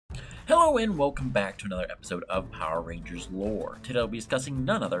Hello and welcome back to another episode of Power Rangers Lore. Today I'll be discussing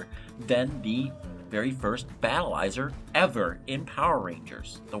none other than the very first Battlizer ever in Power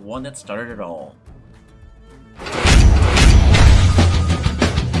Rangers. The one that started it all.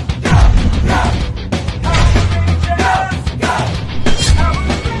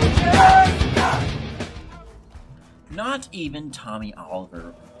 Not even Tommy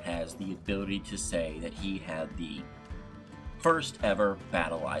Oliver has the ability to say that he had the first ever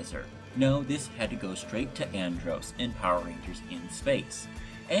Battlizer. No, this had to go straight to Andros in Power Rangers in Space.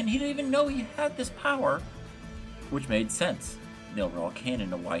 And he didn't even know he had this power, which made sense. The overall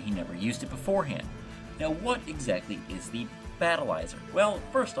canon of why he never used it beforehand. Now, what exactly is the Battlizer? Well,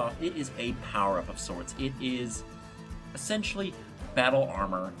 first off, it is a power-up of sorts. It is essentially battle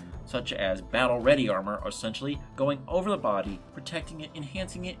armor, such as battle-ready armor, essentially going over the body, protecting it,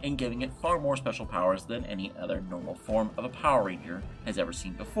 enhancing it, and giving it far more special powers than any other normal form of a Power Ranger has ever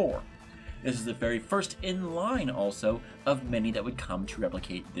seen before. This is the very first in line, also, of many that would come to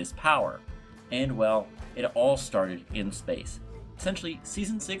replicate this power. And, well, it all started in space. Essentially,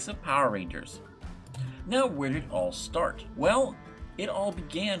 Season 6 of Power Rangers. Now, where did it all start? Well, it all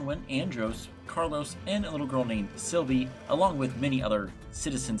began when Andros, Carlos, and a little girl named Sylvie, along with many other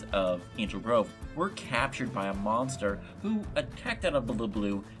citizens of Angel Grove, were captured by a monster who attacked out of the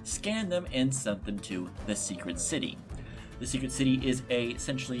blue, scanned them, and sent them to the Secret City. The Secret City is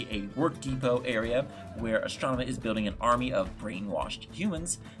essentially a work depot area where Astronomy is building an army of brainwashed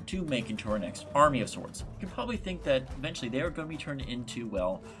humans to make into our next army of sorts. You can probably think that eventually they are going to be turned into,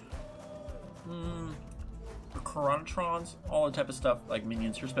 well, Chronotrons, all the type of stuff like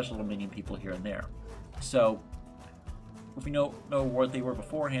minions or special little minion people here and there. So, if we know what they were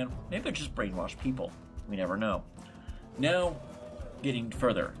beforehand, maybe they're just brainwashed people. We never know. Now, getting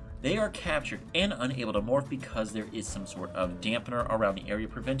further. They are captured and unable to morph because there is some sort of dampener around the area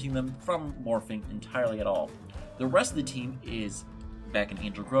preventing them from morphing entirely at all. The rest of the team is back in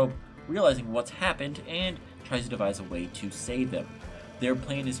Angel Grove, realizing what's happened and tries to devise a way to save them. Their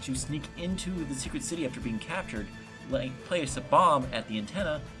plan is to sneak into the Secret City after being captured, place a bomb at the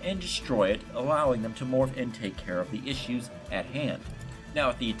antenna, and destroy it, allowing them to morph and take care of the issues at hand. Now,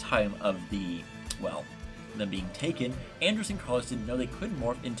 at the time of them being taken, Andros and Carlos didn't know they couldn't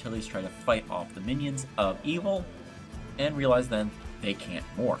morph until they tried to fight off the minions of evil, and realize then they can't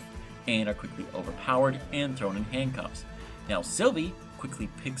morph, and are quickly overpowered and thrown in handcuffs. Now, Sylvie quickly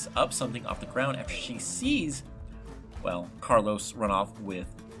picks up something off the ground after she sees Carlos run off with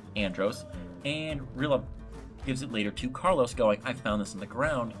Andros, and Rilla gives it later to Carlos going, "I found this on the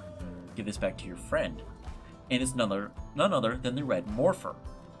ground, give this back to your friend." And it's none other than the Red Morpher,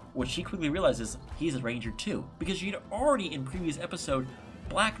 which she quickly realizes he's a Ranger too, because she'd already in previous episode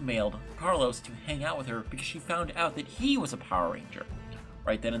blackmailed Carlos to hang out with her because she found out that he was a Power Ranger.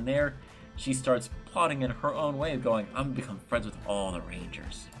 Right then and there, she starts plotting in her own way of going, "I'm gonna become friends with all the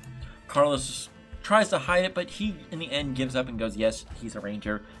Rangers." Carlos tries to hide it, but he, in the end, gives up and goes, "Yes, he's a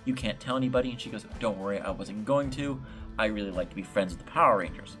Ranger. You can't tell anybody." And she goes, "Don't worry, I wasn't going to. I really like to be friends with the Power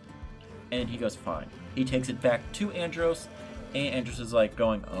Rangers." And he goes, "Fine." He takes it back to Andros, and Andros is like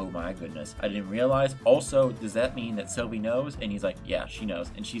going, "Oh my goodness, I didn't realize. Also, does that mean that Sylvie knows?" And he's like, "Yeah, she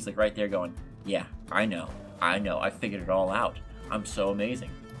knows." And she's like right there going, "Yeah, I know. I figured it all out. I'm so amazing."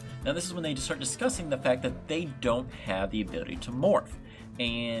 Now, this is when they start discussing the fact that they don't have the ability to morph.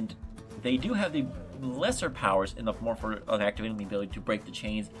 And they do have the lesser powers in the Morpher of activating the ability to break the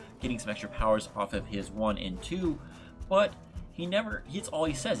chains, getting some extra powers off of his 1 and 2, but it's all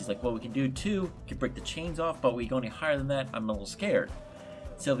he says. He's like, "Well, we can do 2, we can break the chains off, but we go any higher than that, I'm a little scared."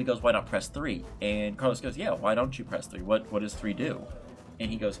 Sylvie goes, "Why not press 3? And Carlos goes, "Yeah, why don't you press 3? What does 3 do?"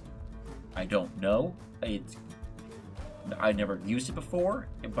 And he goes, "I don't know. I never used it before,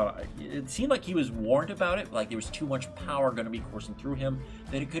 but it seemed like he was warned about it, like there was too much power going to be coursing through him,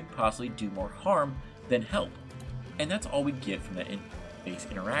 that it could possibly do more harm than help." And that's all we get from that base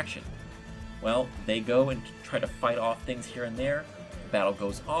interaction. Well, they go and try to fight off things here and there, the battle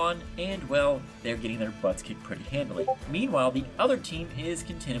goes on, and they're getting their butts kicked pretty handily. Meanwhile, the other team is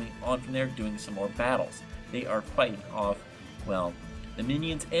continuing on from there, doing some more battles. They are fighting off, the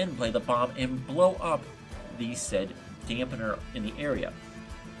minions and play the bomb and blow up the said dampener in the area,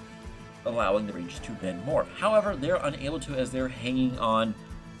 allowing the Rangers to then morph. However, they're unable to as they're hanging on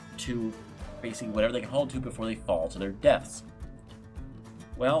to basically whatever they can hold to before they fall to their deaths.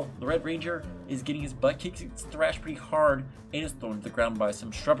 Well, the Red Ranger is getting his butt kicked, it's thrashed pretty hard, and is thrown to the ground by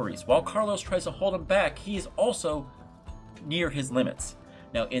some shrubberies. While Carlos tries to hold him back, he is also near his limits.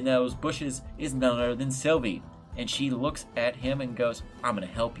 Now, in those bushes is none other than Sylvie, and she looks at him and goes, "I'm gonna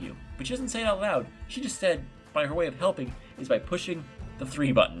help you." But she doesn't say it out loud. She just said, by her way of helping, is by pushing the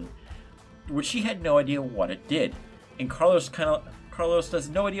 3 button. which she had no idea what it did. And Carlos has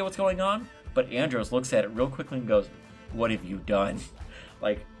no idea what's going on, but Andros looks at it real quickly and goes, "What have you done?"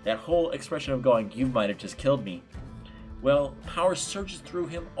 Like, that whole expression of going, "You might have just killed me." Well, power surges through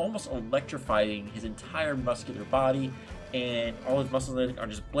him, almost electrifying his entire muscular body, and all his muscles are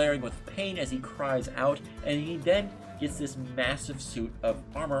just blaring with pain as he cries out, and he then gets this massive suit of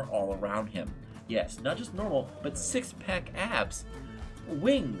armor all around him. Yes, not just normal, but six-pack abs,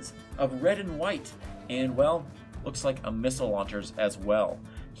 wings of red and white, and, well, looks like a missile launchers as well.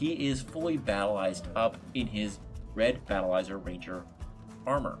 He is fully battleized up in his red Battlizer Ranger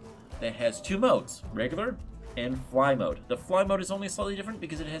armor that has two modes, regular and fly mode. The fly mode is only slightly different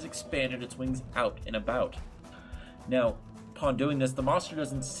because it has expanded its wings out and about. Now, upon doing this, the monster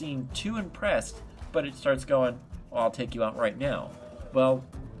doesn't seem too impressed, but it starts going, "Well, I'll take you out right now." Well,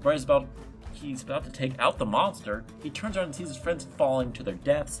 right as he's about to take out the monster, he turns around and sees his friends falling to their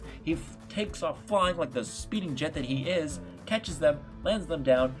deaths. He takes off flying like the speeding jet that he is, catches them, lands them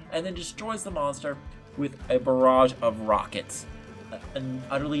down, and then destroys the monster with a barrage of rockets,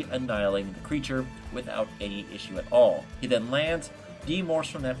 utterly annihilating the creature without any issue at all. He then lands,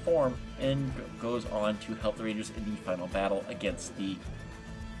 demorphs from that form, and goes on to help the Rangers in the final battle against the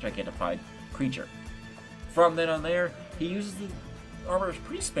gigantified creature. From then on there, he uses the armor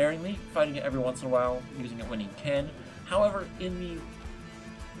pretty sparingly, fighting it every once in a while, using it when he can. However, in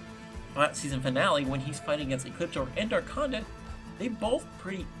the season finale, when he's fighting against Ecliptor and Darkonda, they both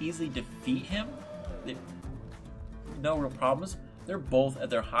pretty easily defeat him. No real problems. They're both at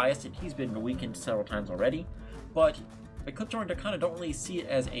their highest, and he's been weakened several times already. But Ecliptor and Darkonda don't really see it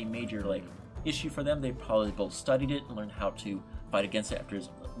as a major issue for them. They probably both studied it and learned how to fight against it after his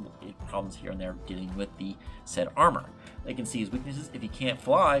problems here and there dealing with the said armor. They can see his weaknesses. If he can't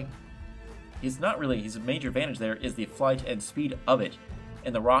fly, his major advantage there is the flight and speed of it,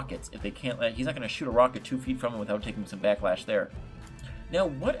 and the rockets. If they can't, he's not going to shoot a rocket 2 feet from him without taking some backlash there. Now,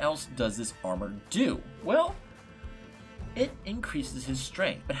 what else does this armor do? Well, it increases his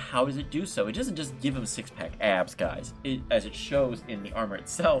strength, but how does it do so? It doesn't just give him six-pack abs, guys, as it shows in the armor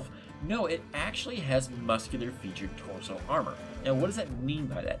itself. No, it actually has muscular featured torso armor. Now, what does that mean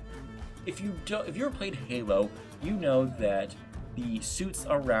by that? If you ever played Halo, you know that the suits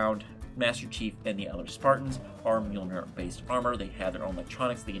around Master Chief and the other Spartans are Mjolnir-based armor. They have their own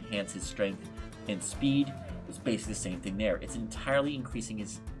electronics. They enhance his strength and speed. It's basically the same thing there. It's entirely increasing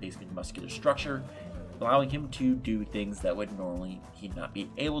his basically muscular structure, allowing him to do things that would normally he not be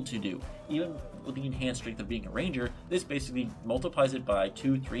able to do. Even with the enhanced strength of being a ranger, this basically multiplies it by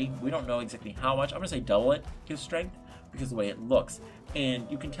 2, 3. We don't know exactly how much. I'm going to say double it, his strength, because of the way it looks. And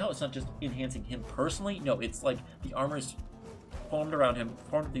you can tell it's not just enhancing him personally. No, it's like the armor is formed around him,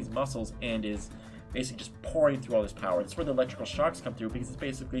 formed with these muscles, and is basically just pouring through all this power. That's where the electrical shocks come through, because it's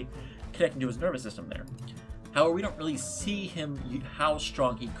basically connecting to his nervous system there. However, we don't really see him, how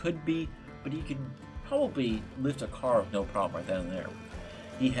strong he could be, but he can probably lift a car with no problem right then and there.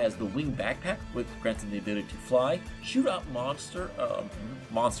 He has the wing backpack, which grants him the ability to fly, shoot out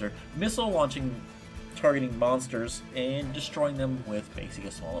missile launching, targeting monsters, and destroying them with basically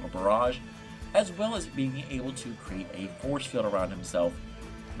a small little barrage, as well as being able to create a force field around himself,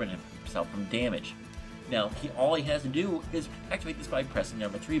 prevent himself from damage. Now, all he has to do is activate this by pressing the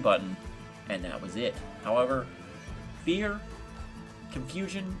number 3 button, and that was it. However, fear,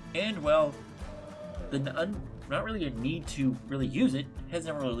 confusion, and, well, not really a need to really use it has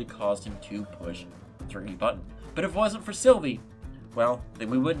never really caused him to push the 3 button. But if it wasn't for Sylvie, well, then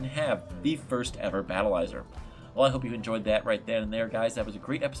we wouldn't have the first ever Battlizer. Well, I hope you enjoyed that right then and there, guys. That was a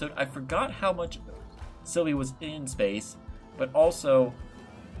great episode. I forgot how much Sylvie was in space, but also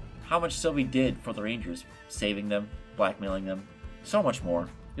how much Sylvie did for the Rangers, saving them, blackmailing them, so much more.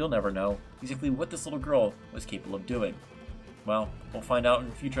 You'll never know exactly what this little girl was capable of doing. Well, we'll find out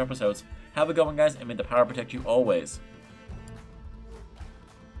in future episodes. Have a good one, guys, and may the power protect you always.